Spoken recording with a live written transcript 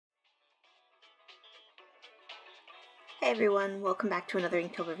Hey everyone, welcome back to another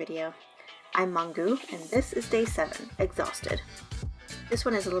Inktober video. I'm Mangu, and this is day 7, Exhausted. This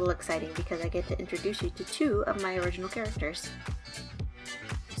one is a little exciting because I get to introduce you to 2 of my original characters.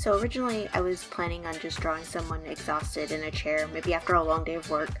 So originally I was planning on just drawing someone exhausted in a chair, maybe after a long day of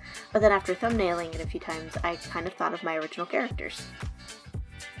work, but then after thumbnailing it a few times, I kind of thought of my original characters.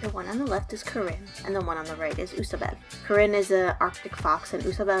 The one on the left is Korrin, and the one on the right is Usabelle. Korrin is an Arctic fox, and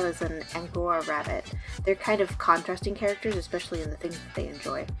Usabelle is an Angora rabbit. They're kind of contrasting characters, especially in the things that they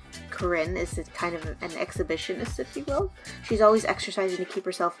enjoy. Korrin is kind of an exhibitionist, if you will. She's always exercising to keep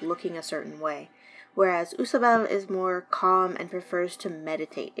herself looking a certain way, whereas Usabelle is more calm and prefers to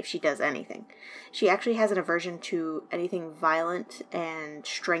meditate if she does anything. She actually has an aversion to anything violent and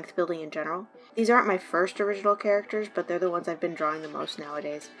strength building in general. These aren't my first original characters, but they're the ones I've been drawing the most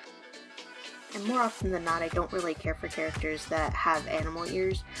nowadays. And more often than not, I don't really care for characters that have animal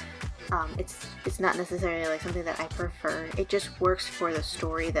ears. It's not necessarily like something that I prefer. It just works for the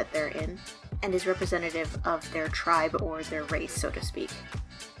story that they're in and is representative of their tribe or their race, so to speak.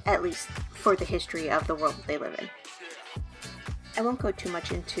 At least for the history of the world that they live in. I won't go too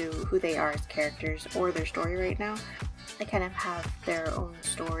much into who they are as characters or their story right now. They kind of have their own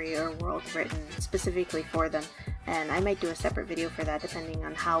story or world written specifically for them, and I might do a separate video for that depending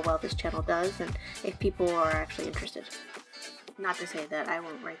on how well this channel does and if people are actually interested. Not to say that I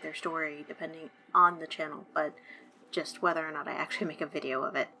won't write their story depending on the channel, but just whether or not I actually make a video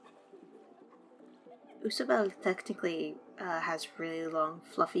of it. Usabelle technically has really long,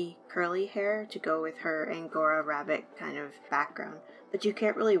 fluffy, curly hair to go with her Angora rabbit kind of background, but you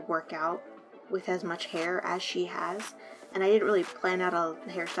can't really work out with as much hair as she has, and I didn't really plan out a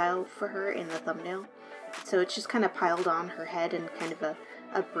hairstyle for her in the thumbnail, so it's just kind of piled on her head in kind of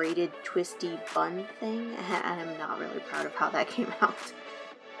a braided, twisty bun thing, and I'm not really proud of how that came out.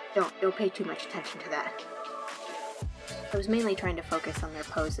 Don't pay too much attention to that. I was mainly trying to focus on their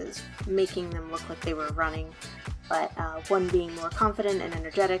poses, making them look like they were running, but one being more confident and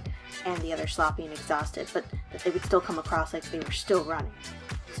energetic, and the other sloppy and exhausted, but that they would still come across like they were still running.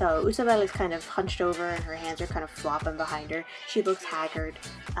 So Usabelle is kind of hunched over and her hands are kind of flopping behind her. She looks haggard,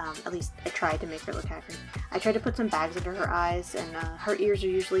 at least I tried to make her look haggard. I tried to put some bags under her eyes, and her ears are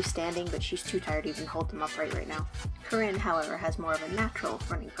usually standing, but she's too tired to even hold them upright right now. Korrin, however, has more of a natural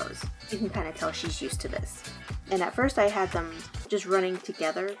running pose. You can kind of tell she's used to this. And at first I had them just running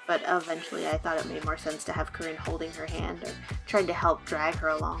together, but eventually I thought it made more sense to have Korrin holding her hand or trying to help drag her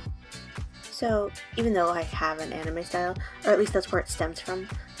along. So, even though I have an anime style, or at least that's where it stems from,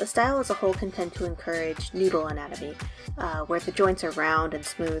 the style as a whole can tend to encourage noodle anatomy, where the joints are round and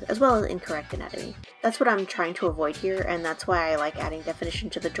smooth, as well as incorrect anatomy. That's what I'm trying to avoid here, and that's why I like adding definition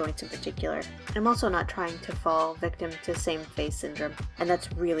to the joints in particular. I'm also not trying to fall victim to same face syndrome, and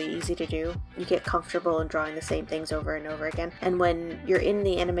that's really easy to do. You get comfortable in drawing the same things over and over again, and when you're in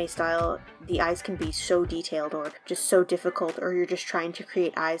the anime style, the eyes can be so detailed or just so difficult, or you're just trying to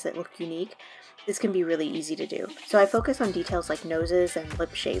create eyes that look unique. This can be really easy to do. So I focus on details like noses and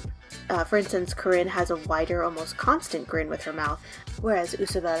lip shape. For instance, Korrin has a wider, almost constant grin with her mouth, whereas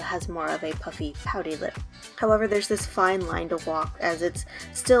Usabelle has more of a puffy, pouty lip. However, there's this fine line to walk as it's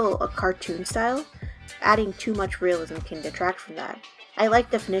still a cartoon style. Adding too much realism can detract from that. I like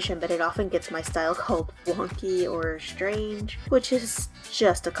definition, but it often gets my style called wonky or strange, which is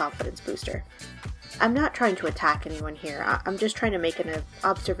just a confidence booster. I'm not trying to attack anyone here, I'm just trying to make an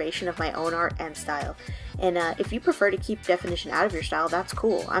observation of my own art and style. And if you prefer to keep definition out of your style, that's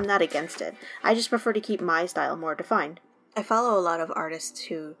cool, I'm not against it. I just prefer to keep my style more defined. I follow a lot of artists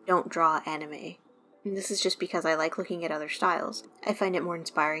who don't draw anime. And this is just because I like looking at other styles. I find it more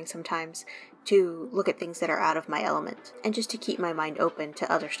inspiring sometimes to look at things that are out of my element, and just to keep my mind open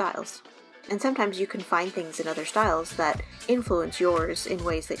to other styles. And sometimes you can find things in other styles that influence yours in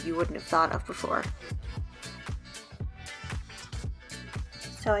ways that you wouldn't have thought of before.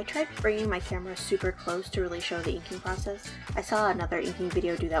 So I tried bringing my camera super close to really show the inking process. I saw another inking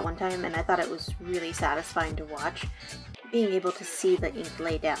video do that one time, and I thought it was really satisfying to watch. Being able to see the ink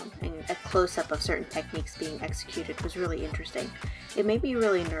lay down and a close-up of certain techniques being executed was really interesting. It made me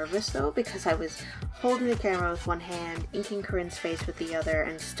really nervous though, because I was holding the camera with one hand, inking Korrin's face with the other,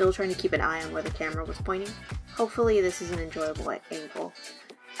 and still trying to keep an eye on where the camera was pointing. Hopefully this is an enjoyable angle.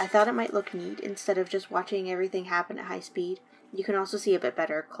 I thought it might look neat instead of just watching everything happen at high speed. You can also see a bit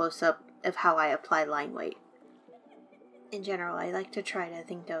better close-up of how I apply line weight. In general, I like to try to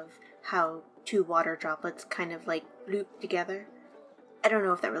think of how 2 water droplets kind of like loop together. I don't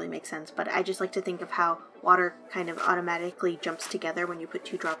know if that really makes sense, but I just like to think of how water kind of automatically jumps together when you put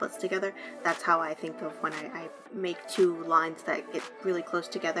two droplets together. That's how I think of when I make two lines that get really close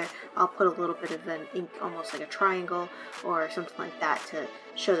together. I'll put a little bit of an ink, almost like a triangle or something like that, to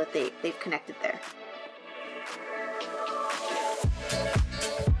show that they've connected there.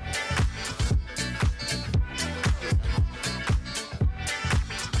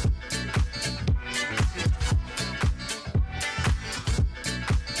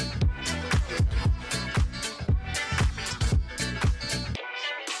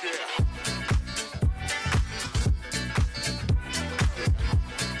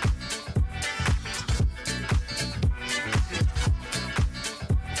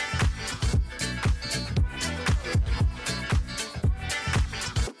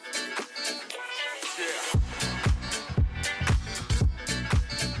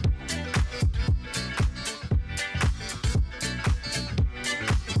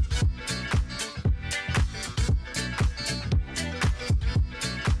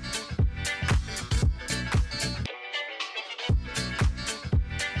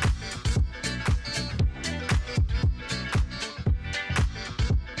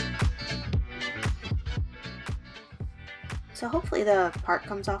 So hopefully the part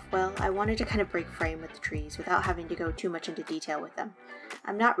comes off well. I wanted to kind of break frame with the trees without having to go too much into detail with them.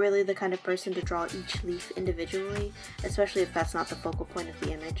 I'm not really the kind of person to draw each leaf individually, especially if that's not the focal point of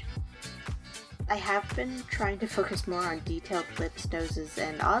the image. I have been trying to focus more on detailed lips, noses,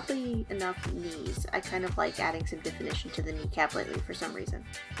 and oddly enough, knees. I kind of like adding some definition to the kneecap lately for some reason.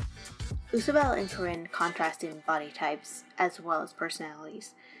 Usabelle and Korrin contrast in body types as well as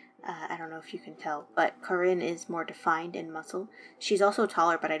personalities. I don't know if you can tell, but Korrin is more defined in muscle. She's also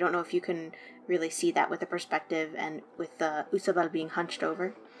taller, but I don't know if you can really see that with the perspective and with Usabelle being hunched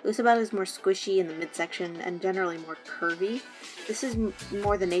over. Usabelle is more squishy in the midsection and generally more curvy. This is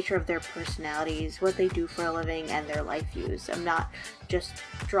more the nature of their personalities, what they do for a living, and their life views. I'm not just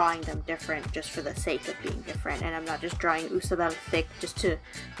drawing them different just for the sake of being different, and I'm not just drawing Usabelle thick just to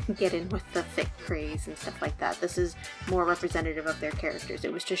get in with the thick craze and stuff like that. This is more representative of their characters.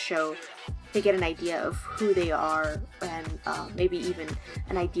 It was to show, to get an idea of who they are, and maybe even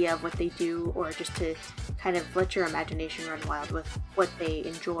an idea of what they do, or just to kind of let your imagination run wild with what they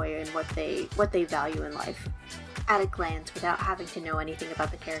enjoy and what they value in life. At a glance, without having to know anything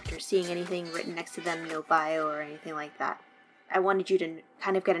about the characters, seeing anything written next to them, no bio or anything like that. I wanted you to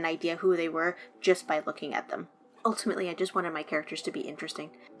kind of get an idea who they were just by looking at them. Ultimately, I just wanted my characters to be interesting.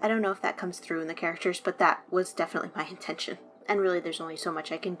 I don't know if that comes through in the characters, but that was definitely my intention. And really, there's only so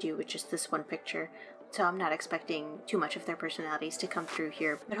much I can do with just this one picture, so I'm not expecting too much of their personalities to come through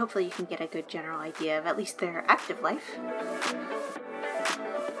here, but hopefully you can get a good general idea of at least their active life.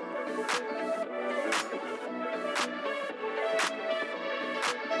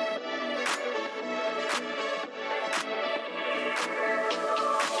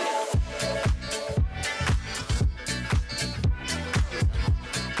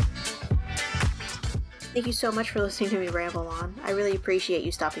 Thank you so much for listening to me ramble on. I really appreciate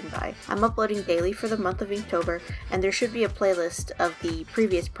you stopping by. I'm uploading daily for the month of Inktober, and there should be a playlist of the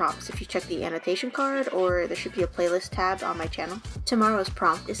previous prompts if you check the annotation card, or there should be a playlist tab on my channel. Tomorrow's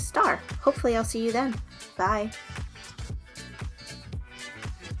prompt is star. Hopefully I'll see you then. Bye!